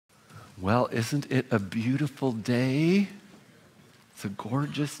Well, isn't it a beautiful day? It's a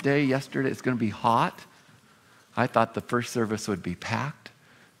gorgeous day. Yesterday, it's going to be hot. I thought the first service would be packed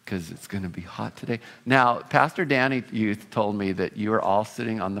because it's going to be hot today. Now, Pastor Danny Youth told me that you are all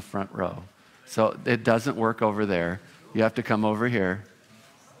sitting on the front row. So it doesn't work over there. You have to come over here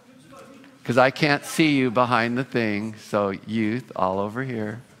because I can't see you behind the thing. So youth, all over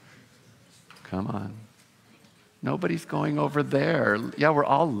here. Come on. Nobody's going over there. Yeah, we're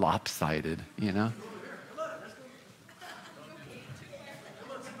all lopsided, you know.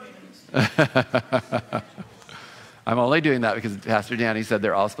 I'm only doing that because Pastor Danny said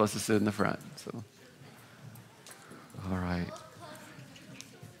they're all supposed to sit in the front. So, all right.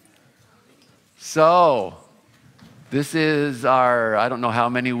 So, this is our, I don't know how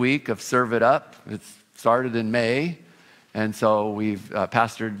many week of Serve It Up. It started in May. And so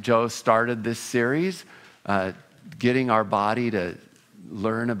Pastor Joe started this series, getting our body to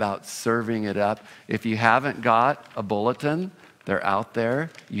learn about serving it up. If you haven't got a bulletin, they're out there.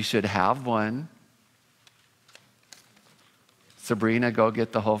 You should have one. Sabrina, go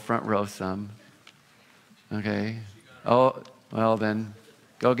get the whole front row some. Okay. Oh, well then,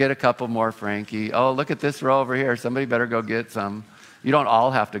 go get a couple more, Frankie. Oh, look at this row over here. Somebody better go get some. You don't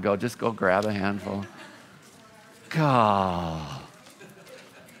all have to go. Just go grab a handful. God.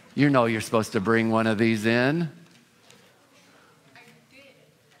 You know you're supposed to bring one of these in.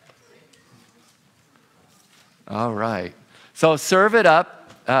 All right. So Serve It Up.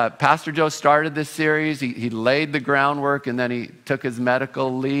 Pastor Joe started this series. He laid the groundwork, and then he took his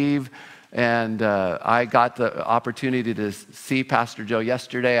medical leave. And I got the opportunity to see Pastor Joe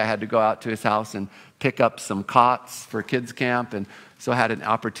yesterday. I had to go out to his house and pick up some cots for kids camp. And so I had an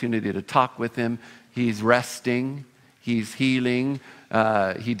opportunity to talk with him. He's resting. He's healing.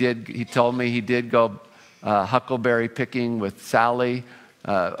 He told me he did go huckleberry picking with Sally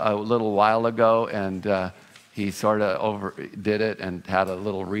a little while ago, and he sort of overdid it and had a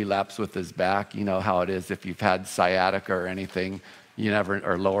little relapse with his back. You know how it is if you've had sciatica or anything,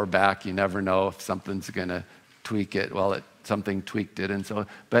 or lower back, you never know if something's going to tweak it. Well, something tweaked it, and so.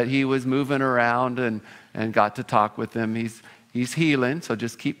 But he was moving around and got to talk with him. He's healing, so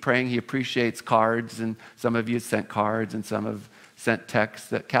just keep praying. He appreciates cards, and some of you sent cards, and some have sent texts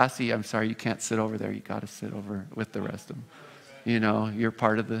that, Cassie, I'm sorry, you can't sit over there. You got to sit over with the rest of them. You know, you're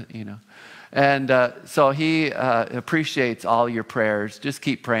part of the, you know. And so he appreciates all your prayers. Just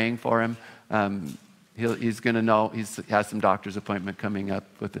keep praying for him. He's going to know, he has some doctor's appointment coming up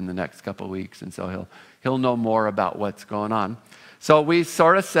within the next couple of weeks, and so he'll know more about what's going on. So we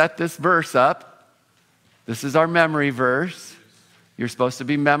sort of set this verse up. This is our memory verse. You're supposed to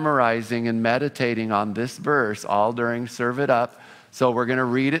be memorizing and meditating on this verse all during Serve It Up. So we're going to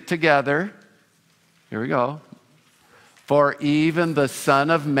read it together. Here we go. For even the Son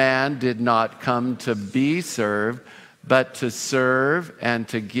of Man did not come to be served, but to serve and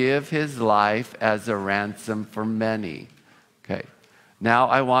to give his life as a ransom for many. Okay. Now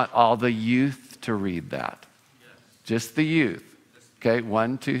I want all the youth to read that. Just the youth. Okay,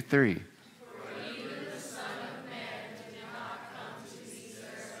 1, 2, 3.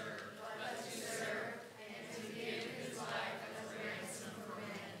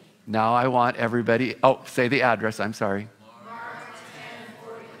 Now I want everybody, say the address, I'm sorry.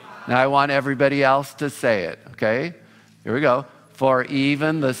 Now I want everybody else to say it, okay? Here we go. For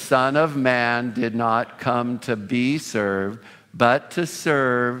even the Son of Man did not come to be served, but to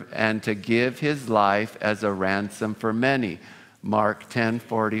serve and to give his life as a ransom for many. Mark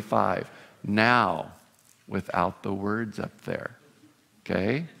 10:45. Now, without the words up there,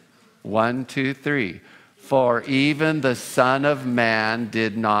 okay? 1, 2, 3. For even the Son of Man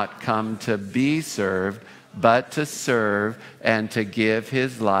did not come to be served, but to serve and to give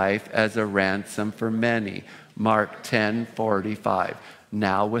his life as a ransom for many. Mark 10:45.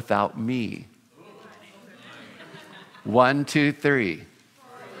 Now without me. 1, 2, 3.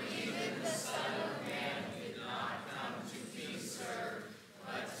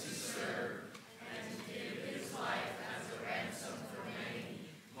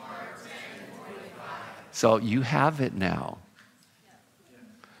 So you have it now.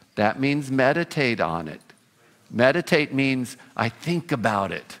 That means meditate on it. Meditate means I think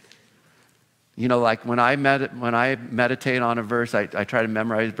about it. You know, like when I meditate on a verse, I try to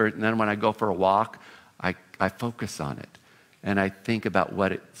memorize a verse, and then when I go for a walk, I focus on it. And I think about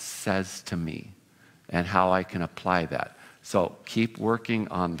what it says to me and how I can apply that. So keep working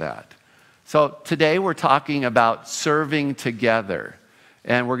on that. So today we're talking about serving together.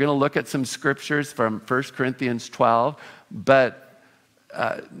 And we're going to look at some scriptures from 1 Corinthians 12. But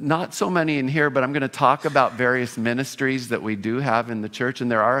not so many in here, but I'm going to talk about various ministries that we do have in the church.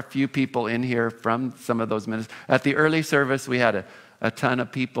 And there are a few people in here from some of those ministries. At the early service, we had a ton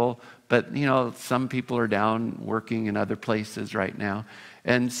of people, but some people are down working in other places right now.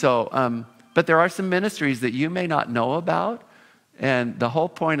 And so, but there are some ministries that you may not know about. And the whole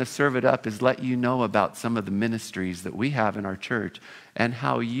point of Serve It Up is let you know about some of the ministries that we have in our church and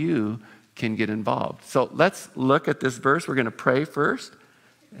how you can get involved. So let's look at this verse. We're going to pray first.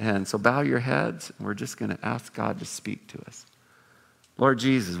 And so bow your heads, and we're just going to ask God to speak to us. Lord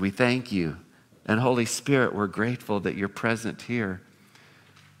Jesus, we thank you. And Holy Spirit, we're grateful that you're present here.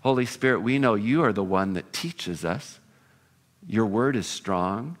 Holy Spirit, we know you are the one that teaches us. Your word is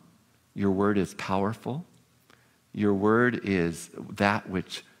strong. Your word is powerful. Your word is that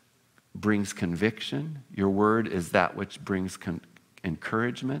which brings conviction. Your word is that which brings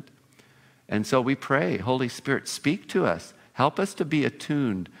encouragement. And so we pray, Holy Spirit, speak to us. Help us to be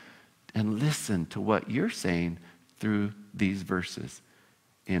attuned and listen to what you're saying through these verses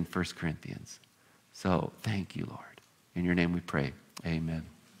in 1 Corinthians. So thank you, Lord. In your name we pray. Amen.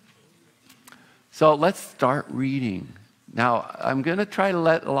 So let's start reading. Now, I'm going to try to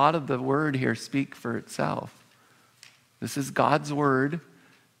let a lot of the word here speak for itself. This is God's word.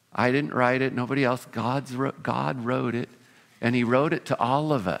 I didn't write it. Nobody else. God wrote it, and he wrote it to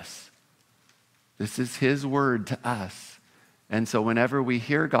all of us. This is his word to us. And so whenever we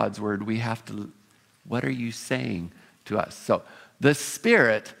hear God's word, we have to, what are you saying to us? So the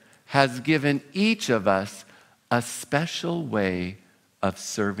Spirit has given each of us a special way of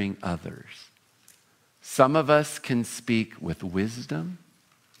serving others. Some of us can speak with wisdom,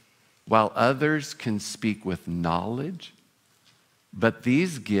 while others can speak with knowledge. But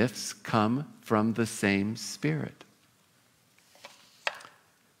these gifts come from the same Spirit.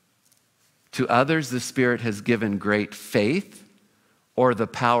 To others, the Spirit has given great faith, or the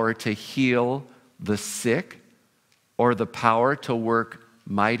power to heal the sick, or the power to work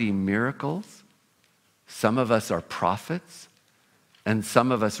mighty miracles. Some of us are prophets, and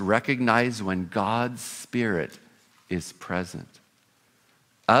some of us recognize when God's Spirit is present.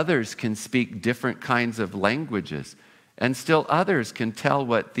 Others can speak different kinds of languages, and still others can tell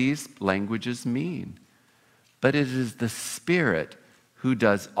what these languages mean. But it is the Spirit who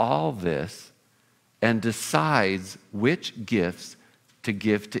does all this and decides which gifts to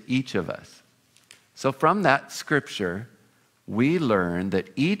give to each of us. So from that scripture, we learn that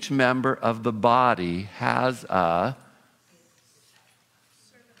each member of the body has a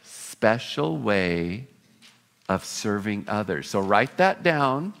special way of serving others. So write that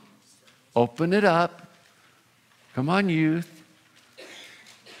down, open it up. Come on, youth.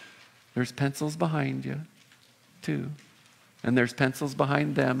 There's pencils behind you, too. And there's pencils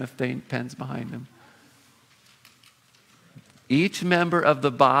behind them if they pens behind them. Each member of the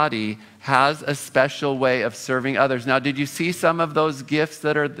body has a special way of serving others. Now, did you see some of those gifts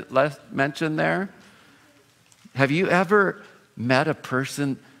that are mentioned there? Have you ever met a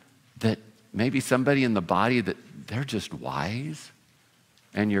person that maybe somebody in the body that they're just wise?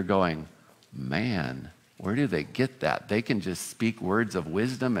 And you're going, man, where do they get that? They can just speak words of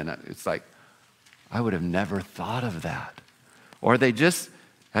wisdom, and it's like, I would have never thought of that. Or they just,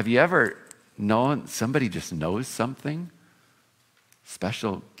 have you ever known somebody just knows something?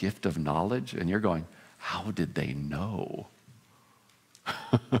 Special gift of knowledge, and you're going, how did they know?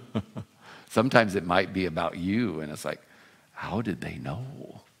 Sometimes it might be about you, and it's like, how did they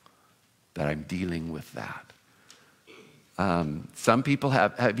know that I'm dealing with that? Some people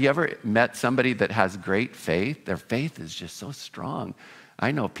have you ever met somebody that has great faith? Their faith is just so strong.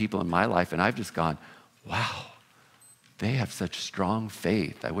 I know people in my life, and I've just gone, wow, they have such strong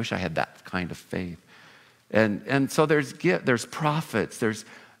faith. I wish I had that kind of faith. And so there's prophets,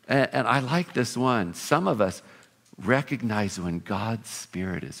 and I like this one. Some of us recognize when God's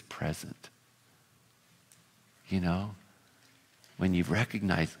Spirit is present. When you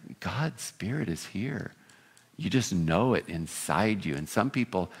recognize God's Spirit is here, you just know it inside you. And some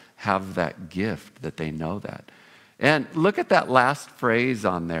people have that gift that they know that. And look at that last phrase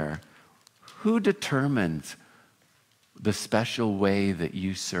on there. Who determines the special way that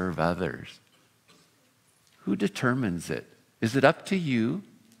you serve others? Who determines it? Is it up to you?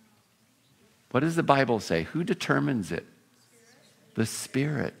 What does the Bible say? Who determines it? The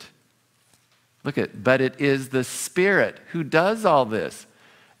Spirit. Look at, but it is the Spirit who does all this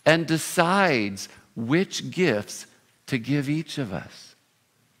and decides which gifts to give each of us.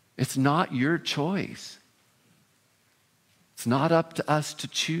 It's not your choice. It's not up to us to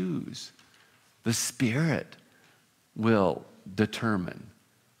choose. The Spirit will determine.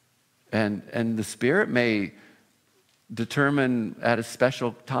 And the Spirit may determine at a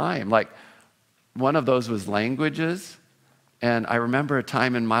special time. Like one of those was languages. And I remember a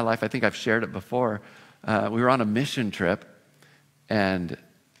time in my life, I think I've shared it before, we were on a mission trip, and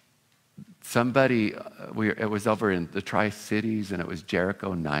somebody, it was over in the Tri-Cities, and it was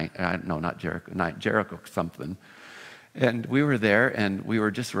Jericho night. No, not Jericho night, Jericho something. And we were there, and we were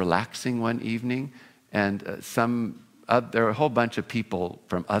just relaxing one evening, and there were a whole bunch of people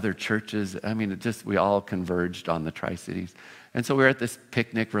from other churches. I mean, we all converged on the Tri-Cities. And so we were at this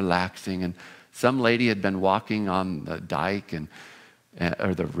picnic relaxing, and some lady had been walking on the dike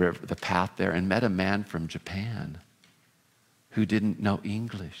or the river, the path there, and met a man from Japan who didn't know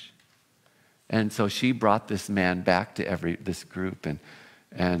English. And so she brought this man back to this group,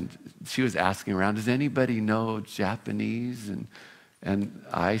 and she was asking around, does anybody know Japanese? And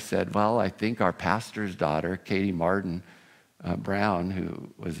I said, well, I think our pastor's daughter, Katie Martin Brown, who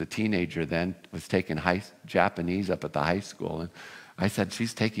was a teenager then, was taking Japanese up at the high school. And I said,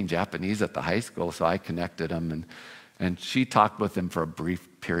 she's taking Japanese at the high school, so I connected them. And she talked with him for a brief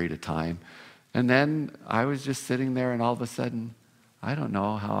period of time. And then I was just sitting there, and all of a sudden, I don't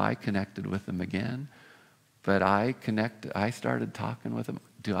know how I connected with him again, but I started talking with him.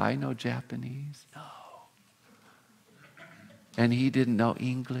 Do I know Japanese? No. And he didn't know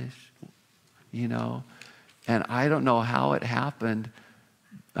English, And I don't know how it happened.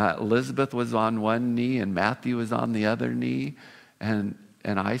 Elizabeth was on one knee, and Matthew was on the other knee. And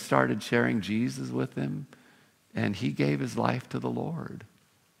I started sharing Jesus with him, and he gave his life to the Lord.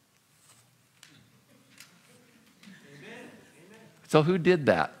 Amen. So who did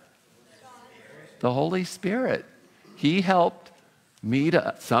that? The Holy Spirit. He helped me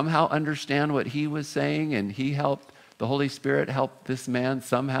to somehow understand what he was saying, and the Holy Spirit helped this man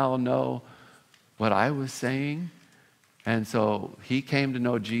somehow know what I was saying. And so he came to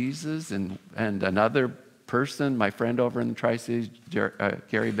know Jesus, and another person, my friend over in the Tri-Cities,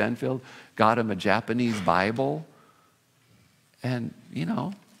 Gary Benfield, got him a Japanese Bible. And,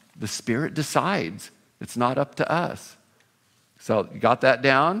 the Spirit decides. It's not up to us. So you got that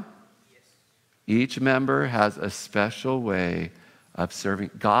down? Yes. Each member has a special way of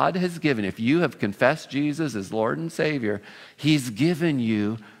serving. God has given, if you have confessed Jesus as Lord and Savior, he's given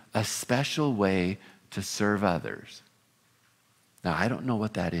you a special way to serve others. Now, I don't know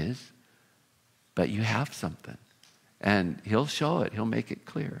what that is, but you have something. And he'll show it. He'll make it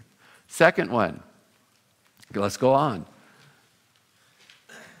clear. Second one. Let's go on.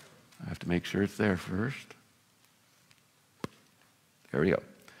 I have to make sure it's there first. There we go.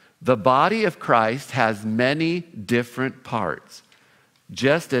 The body of Christ has many different parts,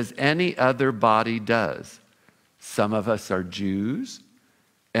 just as any other body does. Some of us are Jews,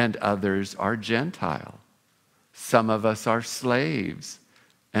 and others are Gentile. Some of us are slaves,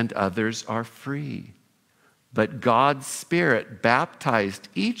 and others are free. But God's Spirit baptized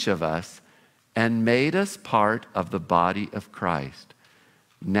each of us and made us part of the body of Christ.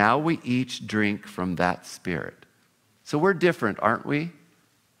 Now we each drink from that Spirit. So we're different, aren't we?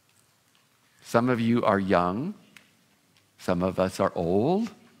 Some of you are young. Some of us are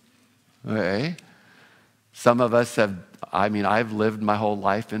old. Okay. Some of us I've lived my whole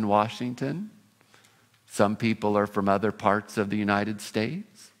life in Washington. Some people are from other parts of the United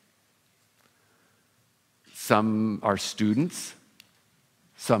States. Some are students.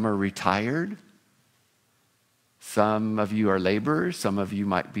 Some are retired. Some of you are laborers. Some of you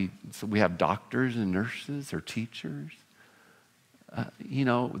we have doctors and nurses or teachers.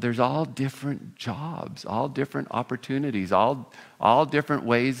 There's all different jobs, all different opportunities, all different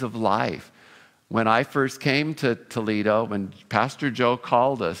ways of life. When I first came to Toledo, when Pastor Joe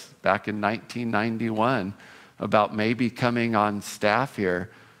called us back in 1991 about maybe coming on staff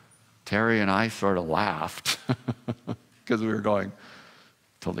here, Terry and I sort of laughed because we were going,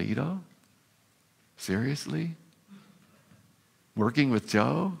 Toledo? Seriously? Working with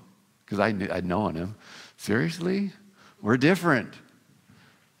Joe? Because I'd known him. Seriously? We're different.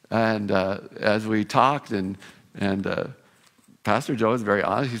 And as we talked, and Pastor Joe was very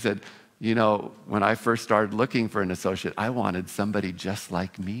honest, he said, when I first started looking for an associate, I wanted somebody just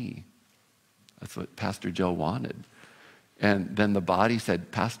like me. That's what Pastor Joe wanted. And then the body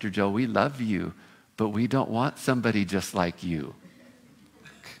said, Pastor Joe, we love you, but we don't want somebody just like you.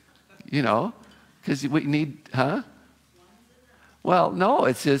 Because we need, Well, no,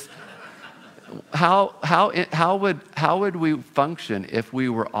 it's just, how would we function if we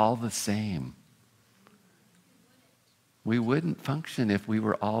were all the same? We wouldn't function if we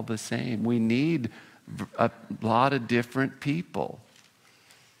were all the same. We need a lot of different people.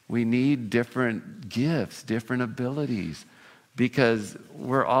 We need different gifts, different abilities, because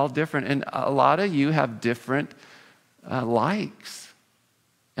we're all different. And a lot of you have different likes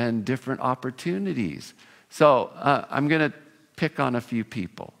and different opportunities. So I'm going to pick on a few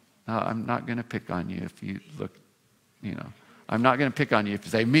people. I'm not going to pick on you if you look, I'm not going to pick on you if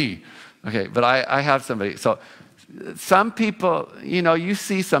you say me. Okay, but I have somebody. So some people, you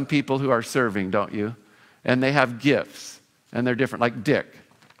see some people who are serving, don't you? And they have gifts, and they're different, like Dick.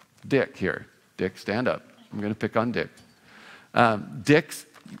 Dick here. Dick, stand up. I'm going to pick on Dick. Dick's,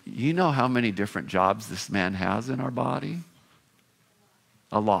 you know how many different jobs this man has in our body?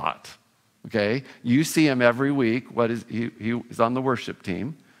 A lot. Okay? You see him every week. He's on the worship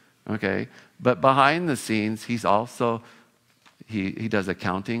team. Okay? But behind the scenes, he's also, he does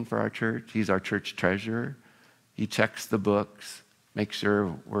accounting for our church. He's our church treasurer. He checks the books, makes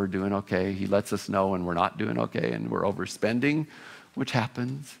sure we're doing okay. He lets us know when we're not doing okay and we're overspending, which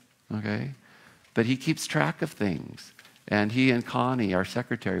happens. Okay? But he keeps track of things. And he and Connie, our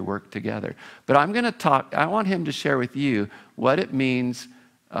secretary, work together. But I'm going to talk, I want him to share with you what it means.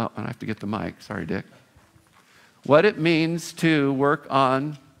 Oh, and I have to get the mic. Sorry, Dick. What it means to work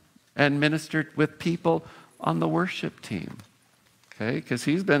on and minister with people on the worship team. Okay? Because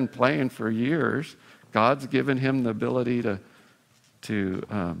he's been playing for years. God's given him the ability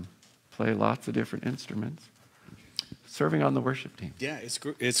to play lots of different instruments. Serving on the worship team. Yeah, it's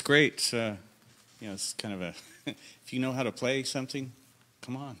great. It's kind of a, if you know how to play something,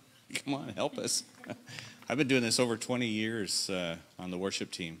 come on, help us. I've been doing this over 20 years on the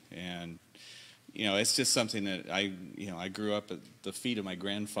worship team, and it's just something that I grew up at the feet of my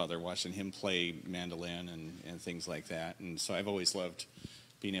grandfather, watching him play mandolin and things like that, and so I've always loved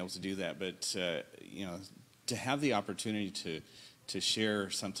being able to do that. But to have the opportunity to share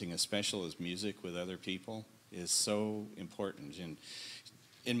something as special as music with other people is so important. And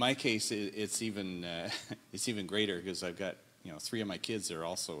in my case, it's even greater because I've got 3 of my kids that are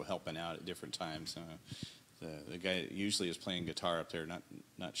also helping out at different times. The guy that usually is playing guitar up there,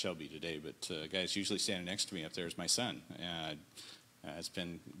 not Shelby today, but the guy that's usually standing next to me up there is my son. It's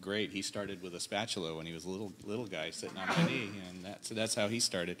been great. He started with a spatula when he was a little guy sitting on my knee, and that's how he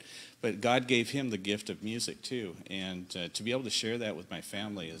started. But God gave him the gift of music too, and to be able to share that with my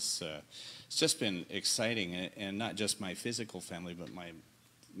family is it's just been exciting, and not just my physical family, but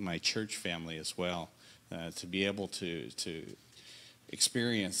my church family as well. To be able to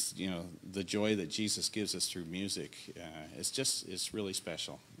experience the joy that Jesus gives us through music, it's really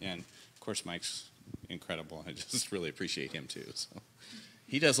special. And of course, Mike's incredible. I just really appreciate him too. So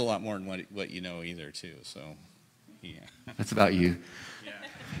he does a lot more than what you know either too. So yeah, that's about you. Yeah.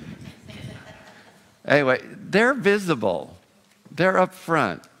 Anyway, they're visible. They're up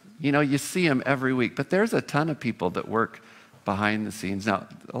front. You see them every week. But there's a ton of people that work behind the scenes. Now,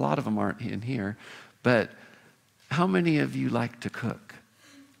 a lot of them aren't in here, but how many of you like to cook?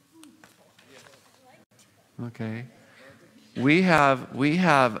 Okay. We have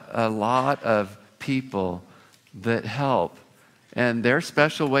a lot of people that help, and their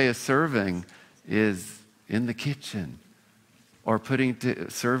special way of serving is in the kitchen or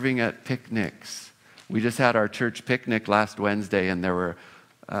serving at picnics. We just had our church picnic last Wednesday, and there were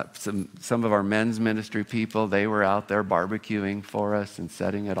some of our men's ministry people. They were out there barbecuing for us and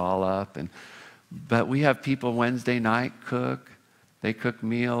setting it all up. But we have people Wednesday night cook. They cook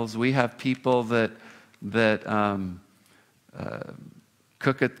meals. We have people that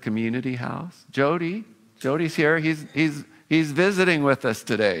cook at the community house. Jody's here. He's visiting with us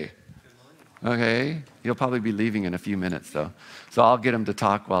today. Okay, he'll probably be leaving in a few minutes though, so I'll get him to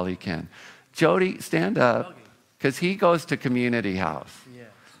talk while he can. Jody, stand up, because he goes to community house. Yeah.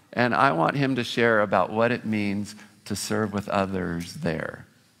 And I want him to share about what it means to serve with others there,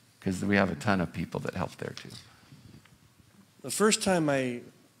 because we have a ton of people that help there too. The first time I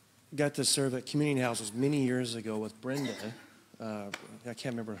got to serve at community house was many years ago with Brenda. I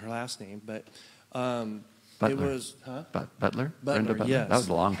can't remember her last name, but Butler. it was, Butler? Brenda Butler? Yes. That was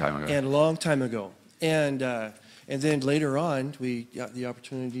a long time ago. And a long time ago. And then later on, we got the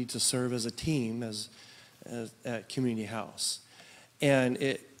opportunity to serve as a team at community house.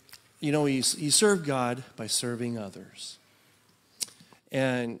 And you serve God by serving others.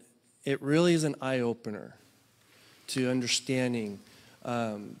 And it really is an eye-opener to understanding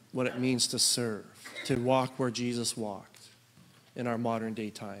what it means to serve, to walk where Jesus walked in our modern day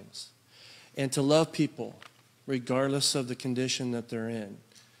times, and to love people regardless of the condition that they're in.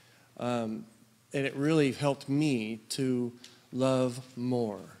 And it really helped me to love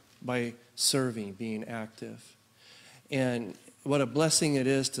more by serving, being active. And what a blessing it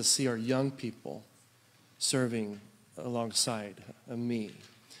is to see our young people serving alongside of me,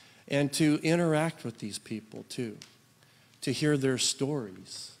 and to interact with these people too, to hear their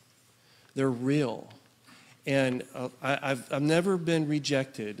stories. They're real. And I've never been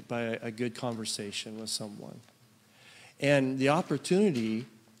rejected by a good conversation with someone. And the opportunity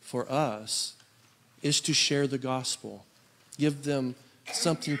for us is to share the gospel, give them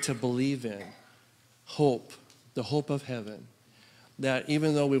something to believe in, hope, the hope of heaven. That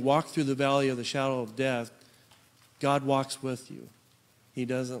even though we walk through the valley of the shadow of death, God walks with you. He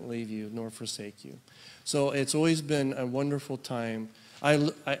doesn't leave you nor forsake you. So it's always been a wonderful time.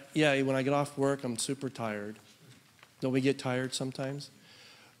 When I get off work, I'm super tired. Don't we get tired sometimes?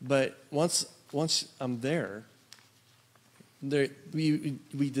 But once I'm there,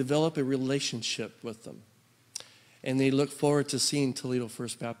 we develop a relationship with them. And they look forward to seeing Toledo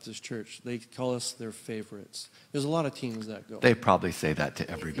First Baptist Church. They call us their favorites. There's a lot of teams that go. They probably say that to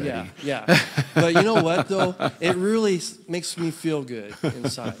everybody. Yeah. But you know what, though? It really makes me feel good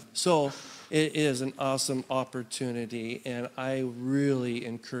inside. So it is an awesome opportunity, and I really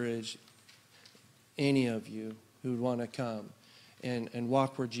encourage any of you who want to come and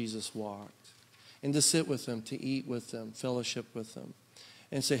walk where Jesus walked, and to sit with them, to eat with them, fellowship with them,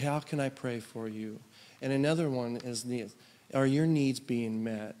 and say, how can I pray for you? And another one is, are your needs being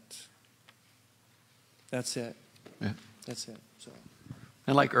met? That's it. Yeah. That's it. So.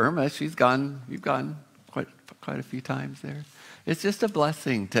 And like Irma, you've gone quite a few times there. It's just a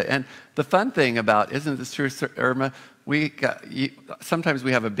blessing and the fun thing about, isn't this true, Irma? Sometimes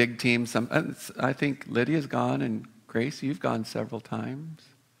we have a big team. I think Lydia's gone, and Grace, you've gone several times.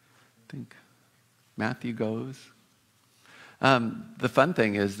 I think Matthew goes. The fun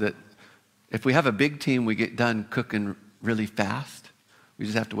thing is that if we have a big team, we get done cooking really fast. We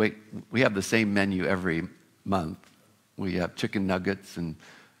just have to wait. We have the same menu every month. We have chicken nuggets and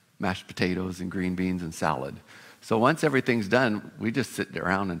mashed potatoes and green beans and salad. So once everything's done, we just sit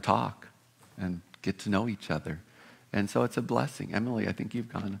around and talk and get to know each other. And so it's a blessing. Emily, I think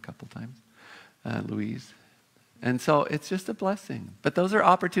you've gone a couple times. Louise. And so it's just a blessing. But those are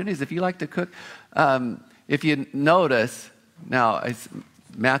opportunities. If you like to cook, if you notice, now,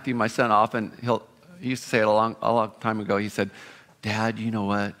 Matthew, my son, often, he used to say it a long time ago. He said, Dad, you know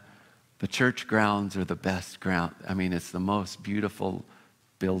what? The church grounds are the best ground. I mean, it's the most beautiful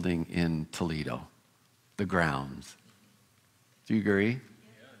building in Toledo, the grounds. Do you agree?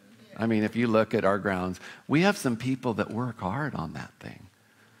 I mean, if you look at our grounds, we have some people that work hard on that thing.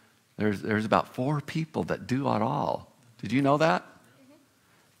 There's about 4 people that do it all. Did you know that?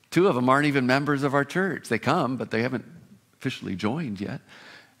 2 of them aren't even members of our church. They come, but they haven't officially joined yet.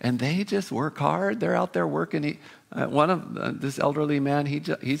 And they just work hard. They're out there working. One of this elderly man,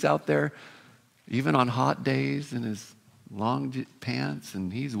 he's out there even on hot days in his long pants,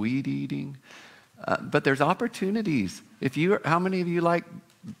 and he's weed eating. But there's opportunities. How many of you like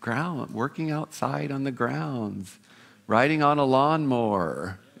working outside on the grounds, riding on a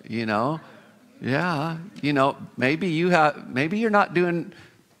lawnmower? You know, yeah. You know, maybe you're not doing.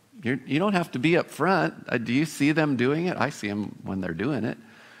 You don't have to be up front. Do you see them doing it? I see them when they're doing it.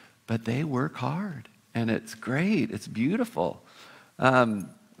 But they work hard, and it's great. It's beautiful.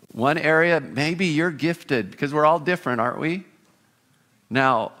 One area, maybe you're gifted, because we're all different, aren't we?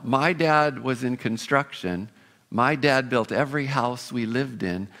 Now, my dad was in construction. My dad built every house we lived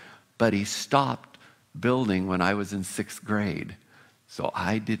in, but he stopped building when I was in 6th grade. So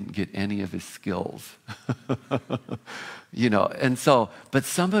I didn't get any of his skills. You know, and so, but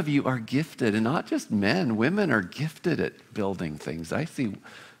some of you are gifted, and not just men, women are gifted at building things. I see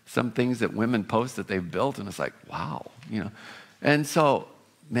some things that women post that they've built, and it's like, wow, you know. And so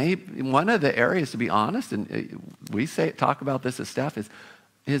maybe one of the areas, to be honest, and we talk about this as staff,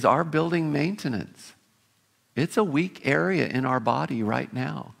 is our building maintenance. It's a weak area in our body right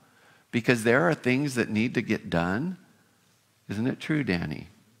now, because there are things that need to get done. Isn't it true, Danny?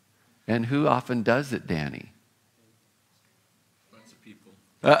 And who often does it, Danny? Lots of people.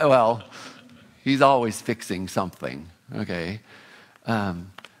 Well, he's always fixing something, okay?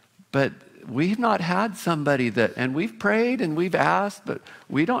 But we've not had somebody and we've prayed and we've asked, but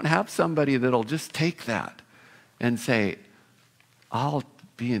we don't have somebody that'll just take that and say, I'll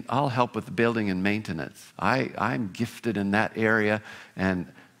help with the building and maintenance. I'm gifted in that area,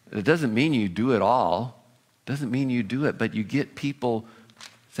 and it doesn't mean you do it all. Doesn't mean you do it, but you get people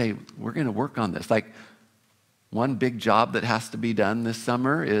say, we're going to work on this. Like, one big job that has to be done this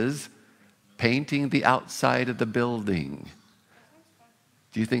summer is painting the outside of the building.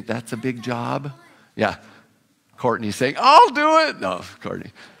 Do you think that's a big job? Yeah. Courtney's saying, I'll do it. No,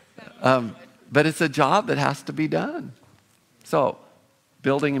 Courtney. But it's a job that has to be done. So,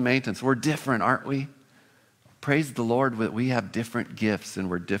 building and maintenance, we're different, aren't we? Praise the Lord that we have different gifts and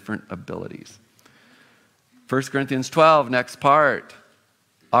we're different abilities. 1 Corinthians 12, next part.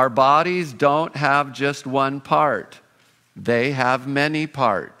 Our bodies don't have just one part. They have many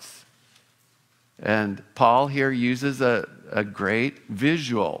parts. And Paul here uses a great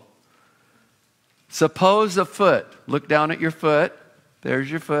visual. Suppose a foot. Look down at your foot.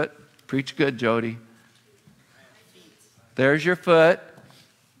 There's your foot. Preach good, Jody. There's your foot.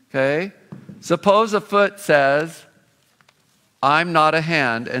 Okay? Suppose a foot says, I'm not a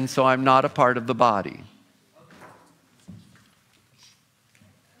hand, and so I'm not a part of the body.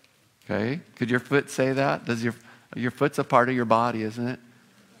 Okay? Could your foot say that? Does your foot's a part of your body, isn't it?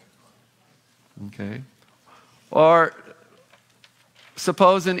 Okay. Or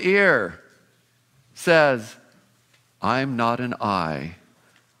suppose an ear says, I'm not an eye,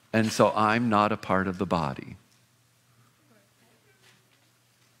 and so I'm not a part of the body.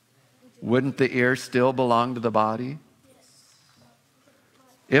 Wouldn't the ear still belong to the body?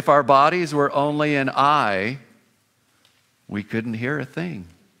 If our bodies were only an eye, we couldn't hear a thing.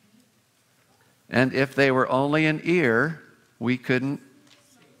 And if they were only an ear, we couldn't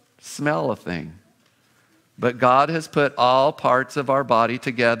smell a thing. But God has put all parts of our body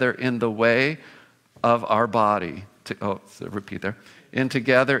together in the way of our body. Repeat there.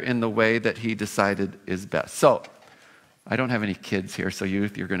 Together in the way that He decided is best. So, I don't have any kids here, so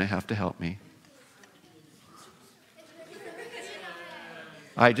youth, you're going to have to help me.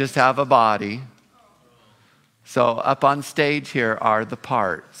 I just have a body. So up on stage here are the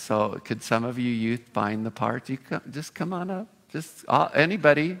parts. So could some of you youth find the parts? Just come on up. Just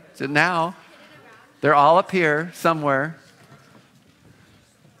anybody. So now, they're all up here somewhere.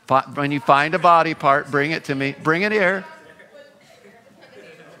 When you find a body part, bring it to me. Bring it here.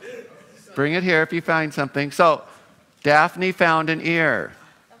 Bring it here if you find something. So Daphne found an ear.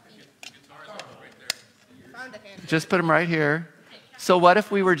 Just put them right here. So what if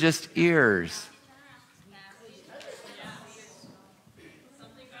we were just ears?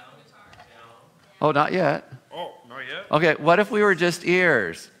 Oh, not yet. Oh, not yet? Okay, what if we were just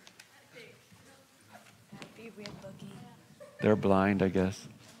ears? They're blind, I guess.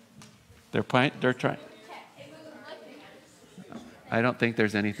 They're trying. I don't think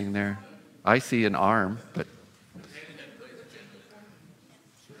there's anything there. I see an arm, but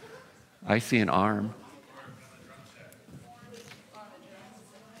I see an arm.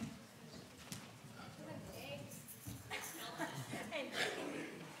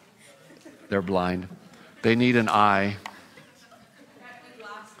 They're blind. They need an eye.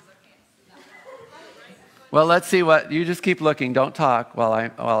 Well, let's see what, you just keep looking. Don't talk while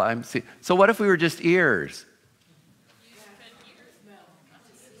I'm see. So what if we were just ears?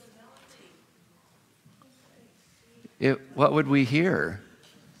 What would we hear?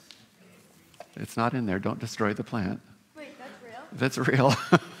 It's not in there. Don't destroy the plant. Wait, that's real?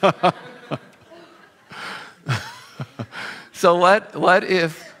 That's real. So what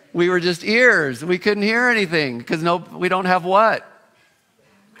if we were just ears? We couldn't hear anything because we don't have what?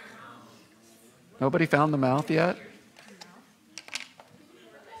 Nobody found the mouth yet?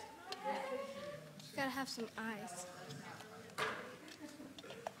 Gotta have some eyes.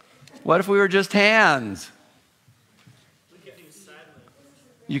 What if we were just hands?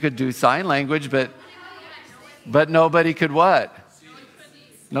 You could do sign language, but nobody could what?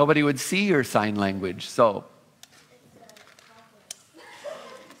 Nobody would see your sign language. So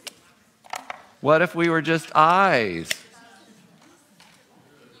what if we were just eyes?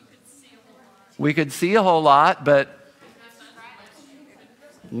 We could see a whole lot, but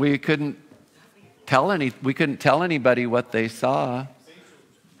we couldn't tell anybody what they saw.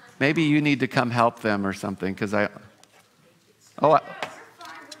 Maybe you need to come help them or something, because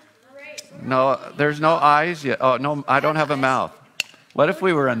no, there's no eyes yet. Oh, no, I don't have a mouth. What if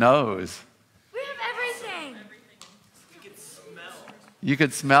we were a nose? We have everything. You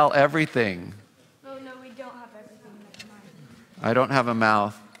could smell everything. Oh, no, we don't have everything. I don't have a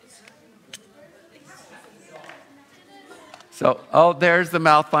mouth. So, there's the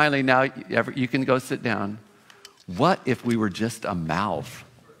mouth finally. Now you can go sit down. What if we were just a mouth?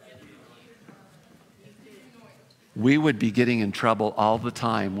 We would be getting in trouble all the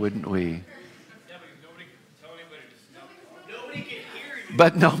time, wouldn't we?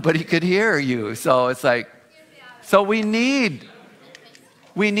 But nobody could hear you. So it's like, so we need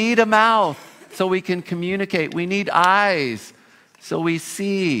a mouth so we can communicate. We need eyes so we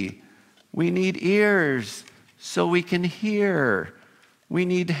see. We need ears so we can hear. We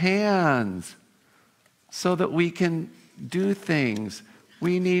need hands so that we can do things.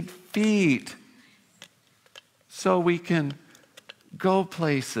 We need feet so we can go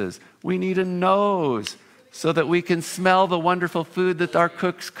places. We need a nose so that we can smell the wonderful food that our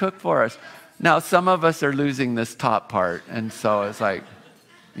cooks cook for us. Now, some of us are losing this top part, and so it's like,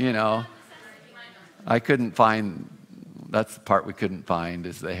 you know. I couldn't find, that's the part we couldn't find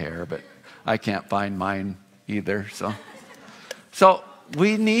is the hair, but I can't find mine either. So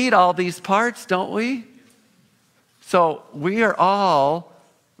we need all these parts, don't we? So we are all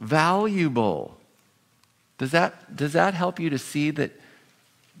valuable. Does that help you to see that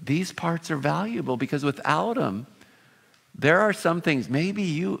these parts are valuable? Because without them, there are some things,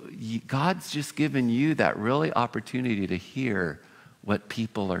 maybe God's just given you that really opportunity to hear what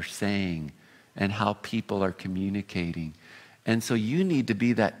people are saying and how people are communicating. And so you need to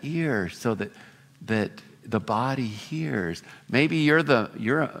be that ear so that the body hears. Maybe you're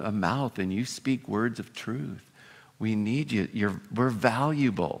a mouth and you speak words of truth. We need you. We're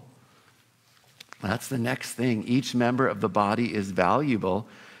valuable. That's the next thing. Each member of the body is valuable.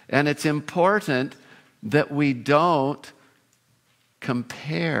 And it's important that we don't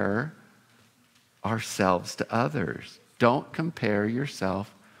compare ourselves to others. Don't compare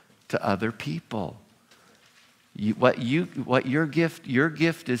yourself to other people. Your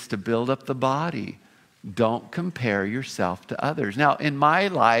gift is to build up the body. Don't compare yourself to others. Now, in my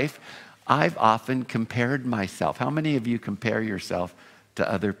life, I've often compared myself. How many of you compare yourself to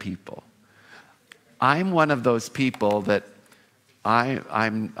other people? I'm one of those people that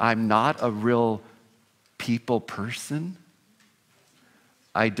I'm not a real people person.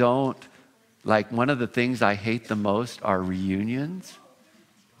 I don't, like, one of the things I hate the most are reunions.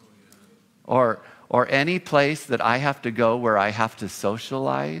 Or any place that I have to go where I have to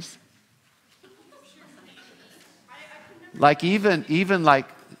socialize. Like even like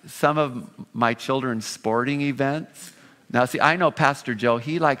some of my children's sporting events. Now see, I know Pastor Joe,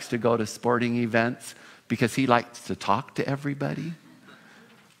 he likes to go to sporting events because he likes to talk to everybody.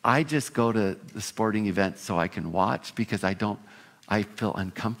 I just go to the sporting events so I can watch because I feel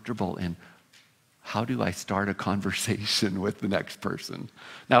uncomfortable in how do I start a conversation with the next person?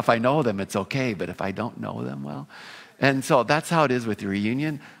 Now, if I know them, it's okay, but if I don't know them well. And so that's how it is with the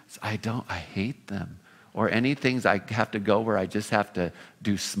reunion. I hate them. Or any things I have to go where I just have to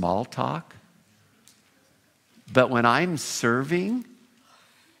do small talk. But when I'm serving,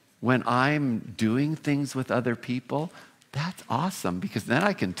 when I'm doing things with other people, that's awesome because then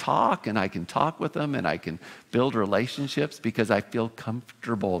I can talk and I can talk with them and I can build relationships because I feel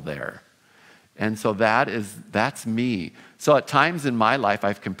comfortable there. And so that's me. So at times in my life,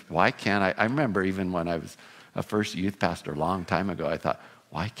 why can't I remember even when I was a first youth pastor a long time ago, I thought,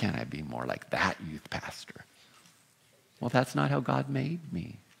 why can't I be more like that youth pastor? Well, that's not how God made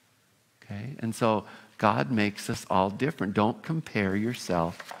me. Okay? And so God makes us all different. Don't compare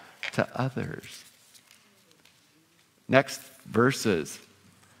yourself to others. Next verses.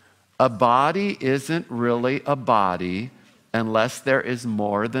 A body isn't really a body unless there is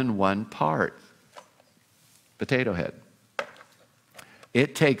more than one part. Potato head.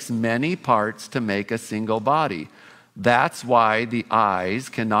 It takes many parts to make a single body. That's why the eyes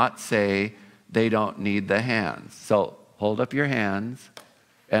cannot say they don't need the hands. So hold up your hands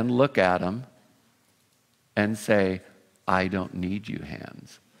and look at them and say, I don't need you,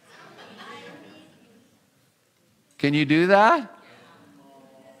 hands. Can you do that?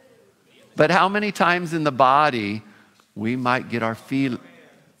 But how many times in the body we might get our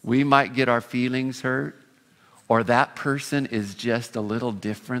feelings hurt, or that person is just a little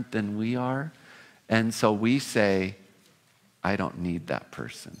different than we are, and so we say, I don't need that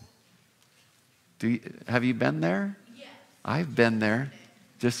person. Have you been there? Yes. I've been there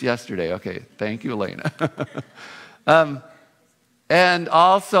just yesterday. Okay, thank you, Elena. And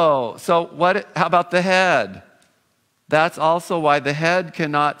also, how about the head? That's also why the head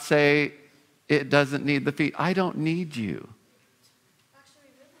cannot say it doesn't need the feet. I don't need you.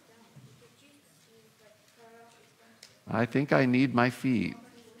 I think I need my feet.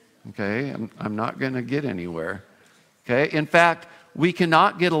 Okay, I'm not going to get anywhere. Okay, in fact, we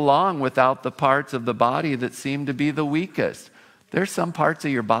cannot get along without the parts of the body that seem to be the weakest. There's some parts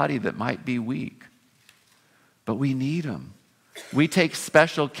of your body that might be weak, but we need them. We take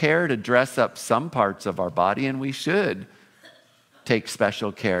special care to dress up some parts of our body, and we should take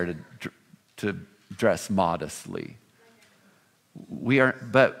special care to dress modestly.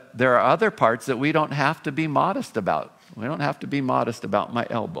 But there are other parts that we don't have to be modest about. We don't have to be modest about my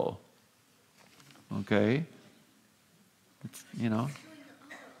elbow. Okay?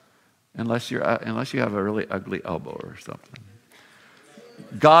 Unless you have a really ugly elbow or something.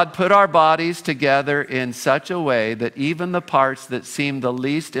 God put our bodies together in such a way that even the parts that seem the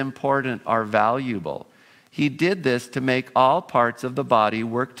least important are valuable. He did this to make all parts of the body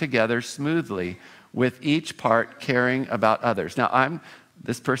work together smoothly, with each part caring about others. Now,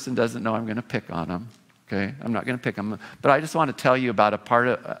 this person doesn't know I'm going to pick on them, Okay, I'm not going to pick them, but I just want to tell you about a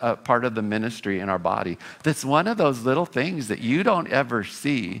part of the ministry in our body that's one of those little things that you don't ever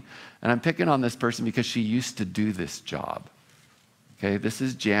see. And I'm picking on this person because she used to do this job. Okay, this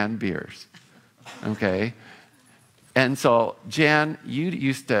is Jan Beers. Okay, and so Jan,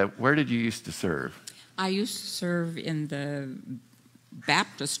 where did you used to serve? I used to serve in the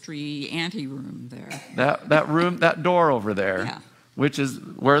baptistry anteroom there. That room, that door over there. Yeah. Which is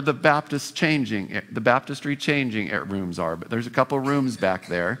where the baptistry changing rooms are. But there's a couple rooms back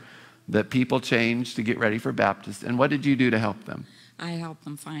there that people change to get ready for baptism. And what did you do to help them? I helped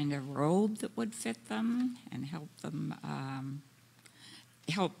them find a robe that would fit them and helped them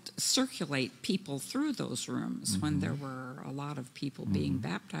helped circulate people through those rooms. When there were a lot of people being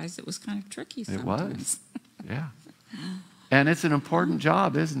baptized. It was kind of tricky sometimes. It was, yeah. And it's an important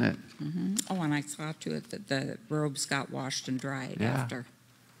job, isn't it? Oh, and I saw to it that the robes got washed and dried Yeah. after.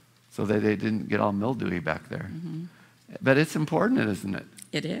 So that they didn't get all mildewy back there. But it's important, isn't it?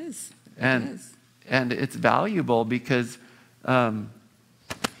 It is. And, It is. and it's valuable because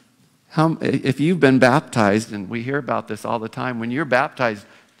if you've been baptized, and we hear about this all the time, when you're baptized,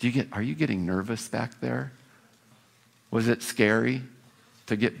 are you getting nervous back there? Was it scary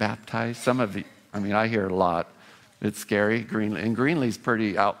to get baptized? Some of you, I hear it a lot. It's scary. And Greenlee's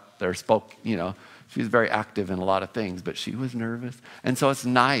pretty out there, she's very active in a lot of things, but she was nervous. And so it's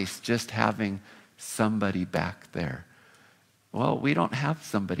nice just having somebody back there. Well, we don't have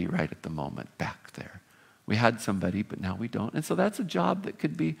somebody right at the moment back there. We had somebody, but now we don't. And so that's a job that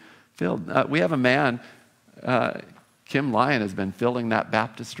could be filled. We have a man, Kim Lyon, has been filling that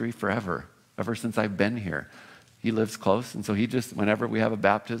baptistry forever, ever since I've been here. He lives close, and so he just, whenever we have a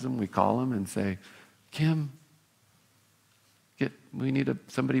baptism, we call him and say, Kim, we need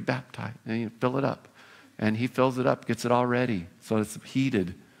somebody baptized, and you fill it up. And he fills it up, gets it all ready, so it's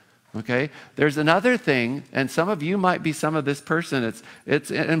heated. Okay? There's another thing, and some of you might be some of this person. It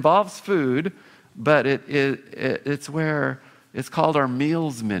involves food, but it's called our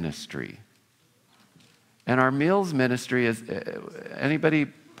meals ministry. And our meals ministry is, anybody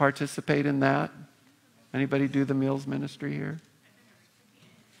participate in that? Anybody do the meals ministry here?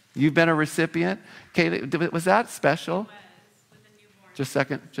 You've been a recipient? Kaylee, was that special? Just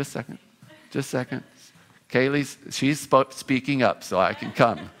a second. Kaylee's, she's speaking up so I can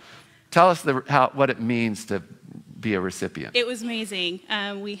come. Tell us what it means to be a recipient. It was amazing.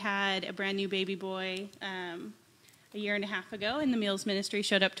 We had a brand new baby boy a year and a half ago, and the meals ministry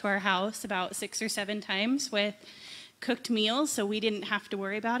showed up to our house about 6 or 7 times with cooked meals, so we didn't have to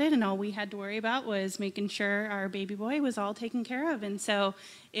worry about it, and all we had to worry about was making sure our baby boy was all taken care of. And so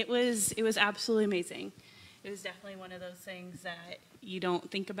it was absolutely amazing. It was definitely one of those things that you don't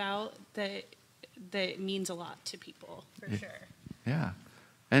think about that means a lot to people, for sure. Yeah.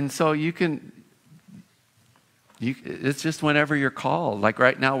 And so it's just whenever you're called. Like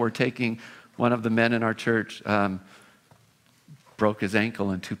right now, we're taking one of the men in our church, broke his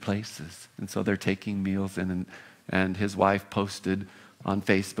ankle in 2 places. And so they're taking meals in, and his wife posted on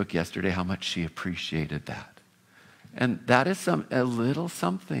Facebook yesterday how much she appreciated that. And that is a little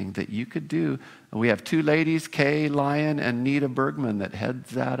something that you could do. We have 2 ladies, Kay Lyon and Nita Bergman, that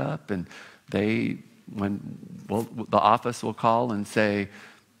heads that up. And the office will call and say,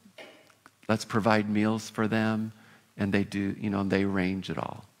 let's provide meals for them. And they do, they arrange it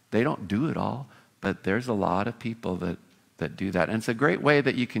all. They don't do it all, but there's a lot of people that do that. And it's a great way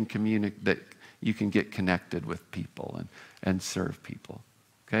that you can communicate, that you can get connected with people and serve people.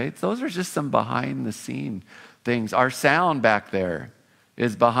 Okay? Those are just some behind the scene things. Our sound back there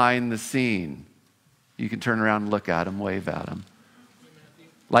is behind the scene. You can turn around and look at them, wave at them.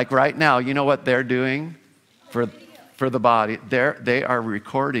 Like right now, you know what they're doing for the body? They are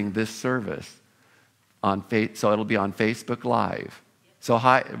recording this service so it'll be on Facebook Live. So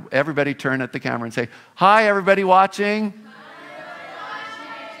hi, everybody turn at the camera and say, hi, everybody watching.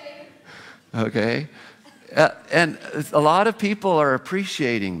 Okay? And a lot of people are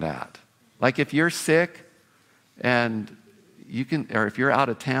appreciating that. Like if you're sick, and or if you're out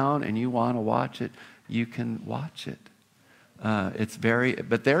of town and you want to watch it, you can watch it.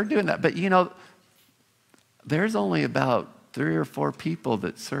 But they're doing that. But there's only about 3 or 4 people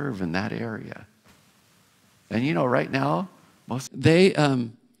that serve in that area. And right now,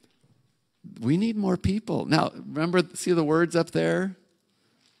 we need more people. Now, remember, see the words up there?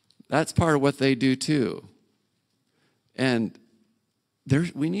 That's part of what they do too. And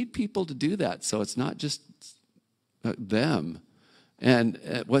we need people to do that. So it's not just them. And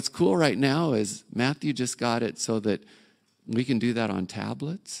what's cool right now is Matthew just got it so that we can do that on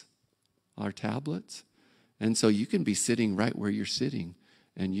our tablets. And so you can be sitting right where you're sitting,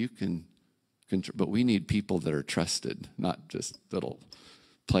 and you can but we need people that are trusted, not just that'll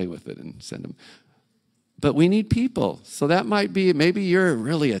play with it and send them. But we need people. So that might be, maybe you're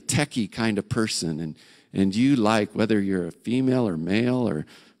really a techie kind of person, and you like, whether you're a female or male or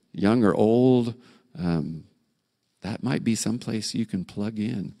young or old, that might be someplace you can plug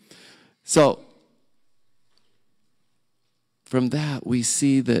in. So from that, we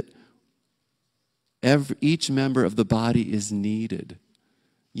see that each member of the body is needed.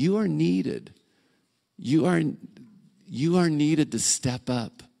 You are needed. You are needed to step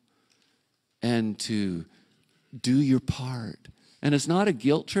up and to do your part. And it's not a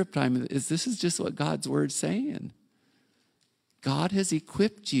guilt trip time. This is just what God's word's saying. God has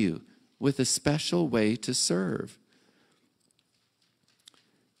equipped you with a special way to serve.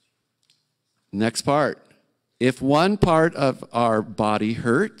 Next part. If one part of our body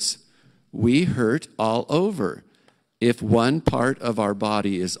hurts, we hurt all over. If one part of our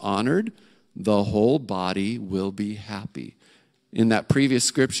body is honored, the whole body will be happy. In that previous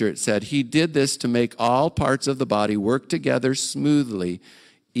scripture, it said, he did this to make all parts of the body work together smoothly,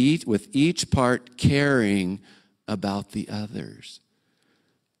 with each part caring about the others.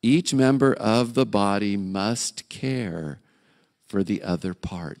 Each member of the body must care for the other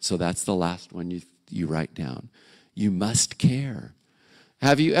part. So that's the last one you write down. You must care.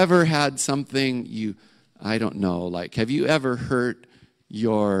 Have you ever had something I don't know, like, have you ever hurt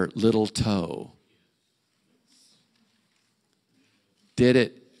your little toe? Did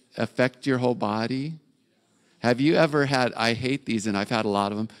it affect your whole body? Have you ever had, I hate these and I've had a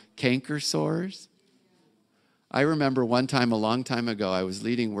lot of them, canker sores? I remember one time, a long time ago, I was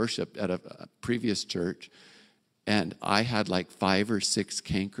leading worship at a previous church, and I had like 5 or 6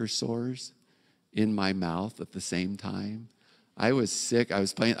 canker sores in my mouth at the same time. I was sick. I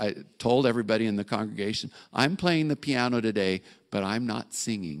told everybody in the congregation, I'm playing the piano today, but I'm not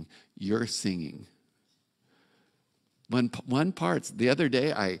singing. You're singing. The other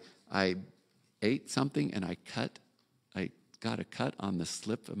day, I ate something and I got a cut on the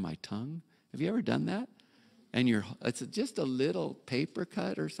slip of my tongue. Have you ever done that? And it's just a little paper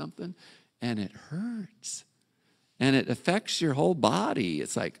cut or something, and it hurts. And it affects your whole body.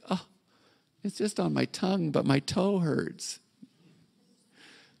 It's like, oh, it's just on my tongue, but my toe hurts.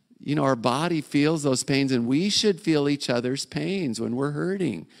 You know, our body feels those pains, and we should feel each other's pains when we're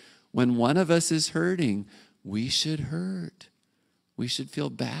hurting. When one of us is hurting, we should hurt. We should feel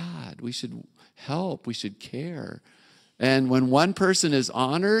bad. We should help. We should care. And when one person is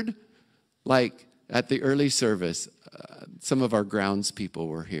honored, like at the early service, some of our grounds people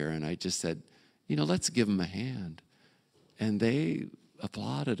were here, and I just said, let's give them a hand. And they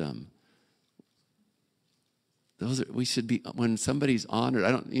applauded them. We should be, when somebody's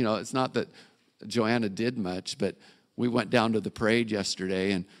honored, it's not that Joanna did much, but we went down to the parade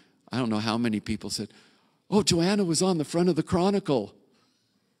yesterday, and I don't know how many people said, oh, Joanna was on the front of the Chronicle,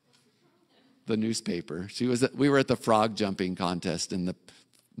 the newspaper. We were at the frog jumping contest, and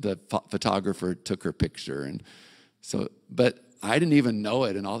the photographer took her picture, and so, but I didn't even know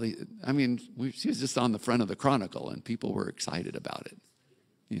it, and she was just on the front of the Chronicle, and people were excited about it,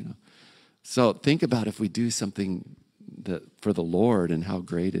 So think about if we do something for the Lord and how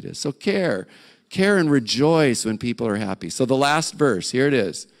great it is. So care and rejoice when people are happy. So the last verse, here it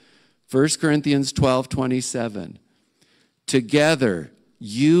is, 1 Corinthians 12:27. Together,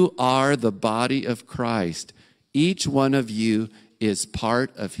 you are the body of Christ. Each one of you is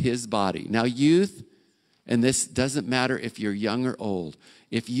part of his body. Now, youth, and this doesn't matter if you're young or old,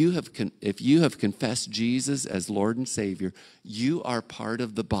 if you have confessed Jesus as Lord and Savior, you are part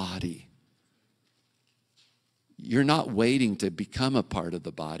of the body. You're not waiting to become a part of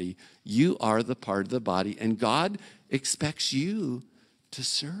the body. You are the part of the body, and God expects you to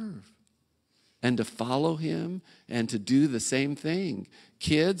serve and to follow him and to do the same thing.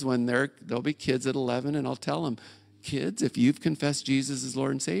 Kids, there'll be kids at 11, and I'll tell them, kids, if you've confessed Jesus as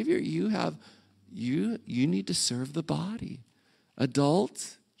Lord and Savior, you need to serve the body.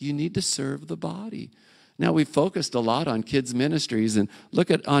 Adults, you need to serve the body. Now, we've focused a lot on kids' ministries, and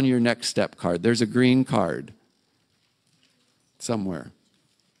look on your next step card. There's a green card somewhere.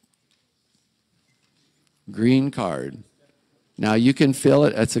 Green card. Now, you can fill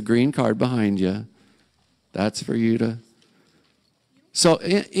it. It's a green card behind you. That's for you to. So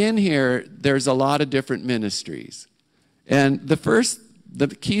in here, there's a lot of different ministries. And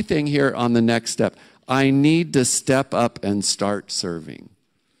the key thing here on the next step, I need to step up and start serving.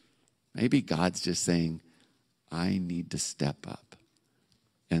 Maybe God's just saying, I need to step up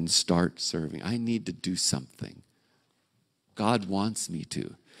and start serving. I need to do something. God wants me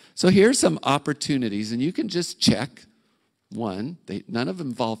to. So here's some opportunities, and you can just check one, none of them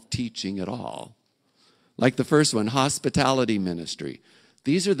involve teaching at all. Like the first one, hospitality ministry.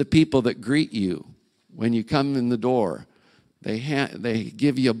 These are the people that greet you when you come in the door. They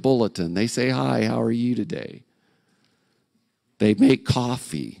give you a bulletin. They say, hi, how are you today? They make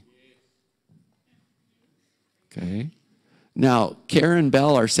coffee. Okay? Now, Karen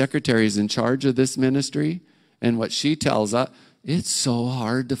Bell, our secretary, is in charge of this ministry, and what she tells us, it's so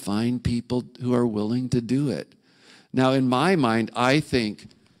hard to find people who are willing to do it. Now, in my mind, I think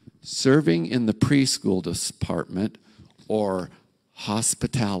serving in the preschool department or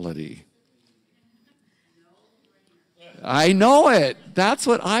hospitality. I know it. That's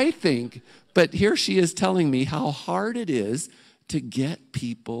what I think. But here she is telling me how hard it is to get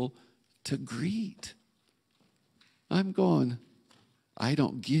people to greet. I'm going, I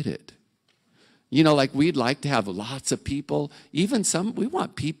don't get it. You know, like we'd like to have lots of people, even we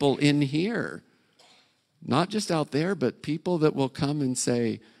want people in here. Not just out there, but people that will come and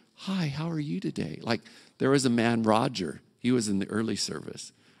say, hi, how are you today? Like there was a man, Roger. He was in the early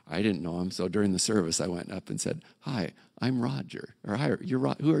service. I didn't know him, so during the service I went up and said, hi, I'm Roger. Or hi,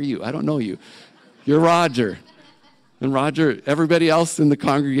 who are you? I don't know you. You're Roger. And Roger, everybody else in the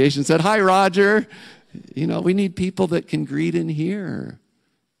congregation said, hi, Roger. You know, we need people that can greet in here.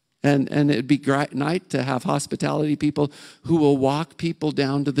 And it'd be great night to have hospitality people who will walk people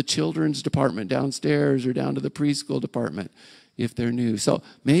down to the children's department downstairs or down to the preschool department if they're new. So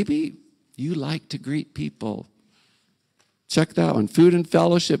maybe you like to greet people. Check that one. Food and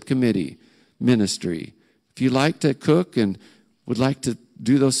Fellowship Committee ministry. If you like to cook and would like to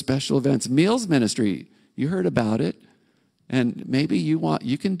do those special events. Meals ministry, you heard about it. And maybe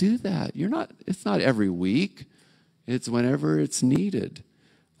you can do that. It's not every week. It's whenever it's needed.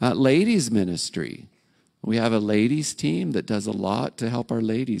 Ladies ministry. We have a ladies team that does a lot to help our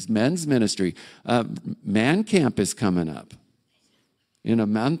ladies. Men's ministry. Man Camp is coming up in a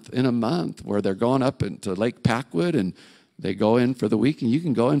month where they're going up into Lake Packwood and they go in for the week, and you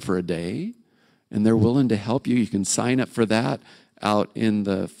can go in for a day and they're willing to help you. You can sign up for that out in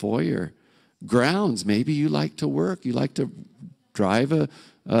the foyer. Grounds, maybe you like to work. You like to drive a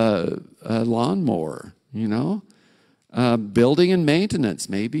lawnmower, you know. Building and maintenance,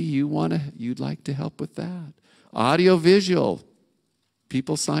 maybe you'd like to help with that. Audio visual,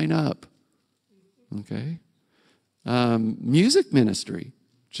 people sign up. Okay. Music ministry,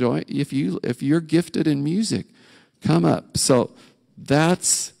 join if you're gifted in music, come up. So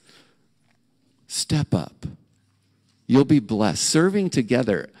that's step up. You'll be blessed. Serving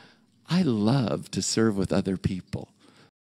together. I love to serve with other people.